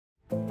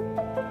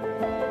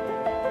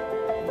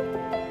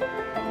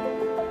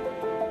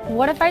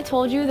What if I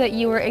told you that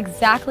you were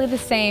exactly the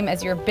same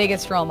as your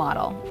biggest role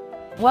model?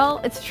 Well,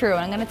 it's true,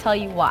 and I'm going to tell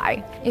you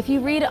why. If you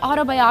read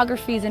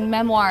autobiographies and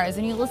memoirs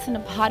and you listen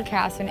to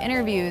podcasts and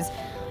interviews,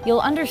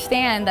 you'll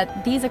understand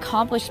that these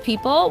accomplished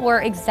people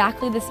were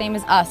exactly the same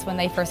as us when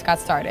they first got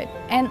started.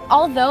 And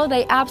although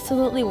they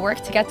absolutely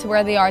worked to get to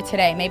where they are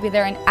today, maybe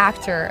they're an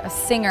actor, a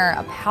singer,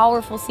 a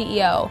powerful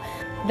CEO,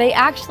 they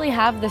actually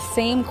have the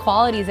same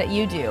qualities that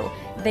you do.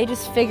 They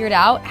just figured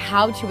out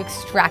how to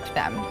extract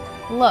them.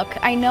 Look,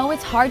 I know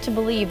it's hard to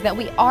believe that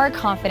we are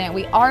confident,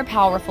 we are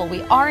powerful,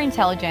 we are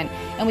intelligent,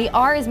 and we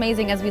are as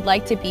amazing as we'd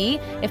like to be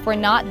if we're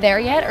not there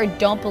yet or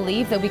don't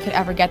believe that we could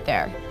ever get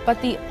there.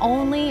 But the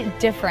only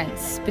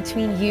difference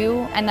between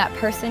you and that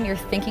person you're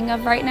thinking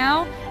of right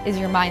now is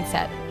your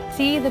mindset.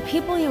 See, the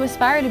people you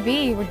aspire to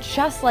be were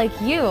just like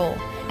you.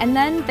 And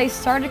then they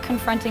started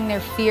confronting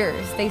their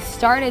fears. They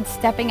started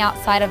stepping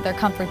outside of their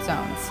comfort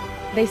zones.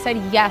 They said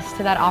yes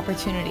to that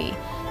opportunity.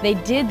 They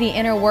did the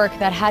inner work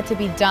that had to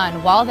be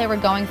done while they were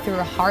going through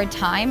a hard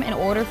time in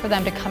order for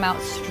them to come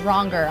out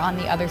stronger on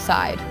the other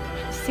side.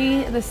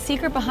 See, the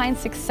secret behind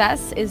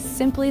success is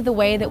simply the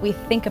way that we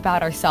think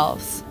about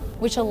ourselves,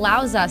 which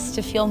allows us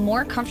to feel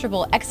more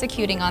comfortable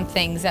executing on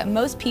things that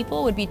most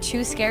people would be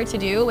too scared to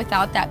do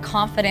without that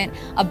confident,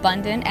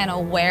 abundant, and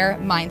aware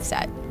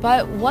mindset.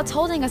 But what's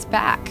holding us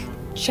back?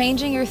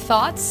 Changing your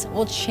thoughts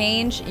will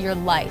change your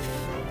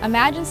life.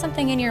 Imagine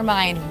something in your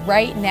mind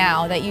right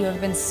now that you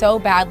have been so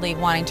badly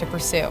wanting to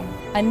pursue.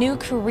 A new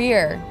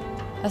career,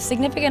 a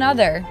significant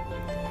other,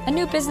 a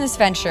new business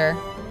venture,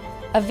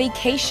 a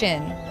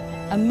vacation,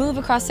 a move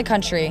across the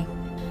country.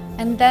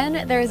 And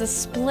then there is a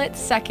split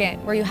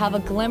second where you have a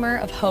glimmer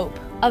of hope,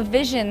 a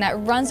vision that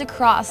runs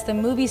across the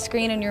movie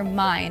screen in your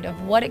mind of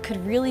what it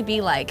could really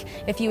be like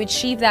if you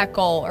achieve that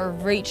goal or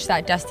reach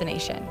that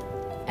destination.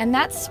 And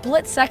that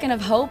split second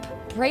of hope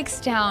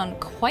breaks down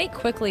quite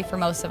quickly for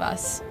most of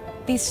us.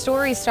 These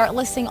stories start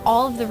listing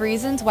all of the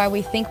reasons why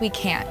we think we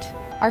can't.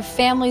 Our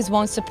families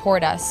won't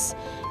support us.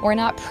 We're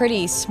not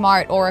pretty,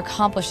 smart, or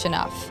accomplished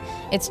enough.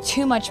 It's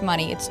too much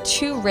money, it's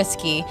too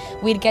risky.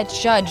 We'd get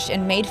judged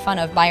and made fun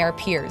of by our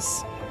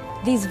peers.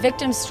 These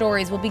victim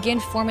stories will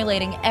begin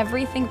formulating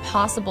everything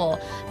possible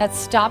that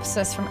stops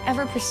us from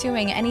ever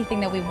pursuing anything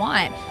that we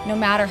want, no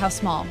matter how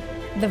small.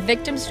 The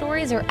victim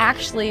stories are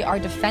actually our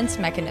defense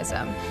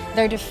mechanism.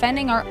 They're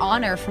defending our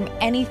honor from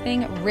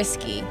anything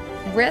risky.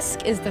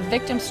 Risk is the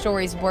victim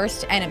story's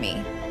worst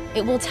enemy.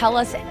 It will tell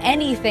us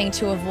anything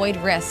to avoid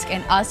risk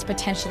and us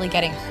potentially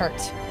getting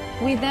hurt.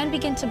 We then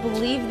begin to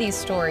believe these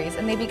stories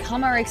and they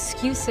become our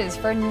excuses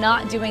for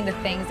not doing the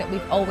things that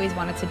we've always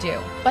wanted to do.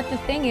 But the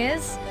thing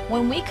is,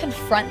 when we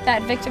confront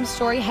that victim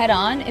story head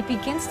on, it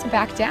begins to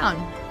back down.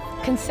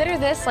 Consider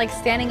this like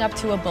standing up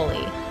to a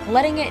bully,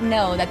 letting it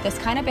know that this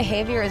kind of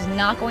behavior is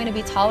not going to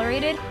be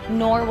tolerated,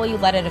 nor will you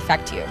let it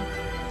affect you.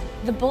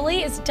 The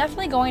bully is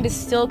definitely going to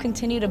still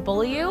continue to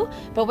bully you,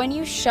 but when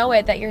you show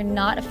it that you're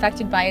not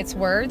affected by its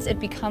words, it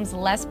becomes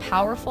less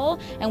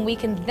powerful, and we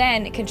can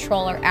then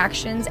control our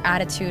actions,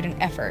 attitude,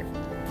 and effort.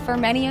 For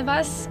many of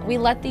us, we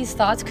let these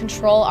thoughts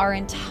control our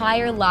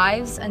entire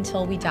lives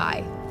until we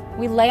die.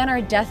 We lay on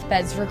our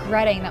deathbeds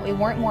regretting that we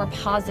weren't more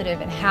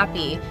positive and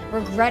happy,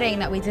 regretting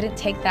that we didn't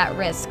take that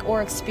risk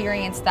or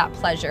experience that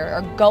pleasure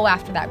or go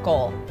after that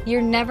goal.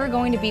 You're never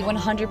going to be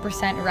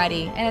 100%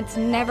 ready, and it's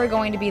never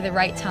going to be the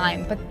right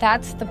time, but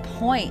that's the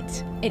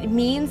point. It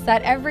means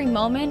that every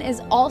moment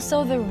is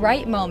also the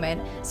right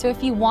moment, so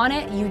if you want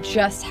it, you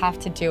just have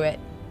to do it.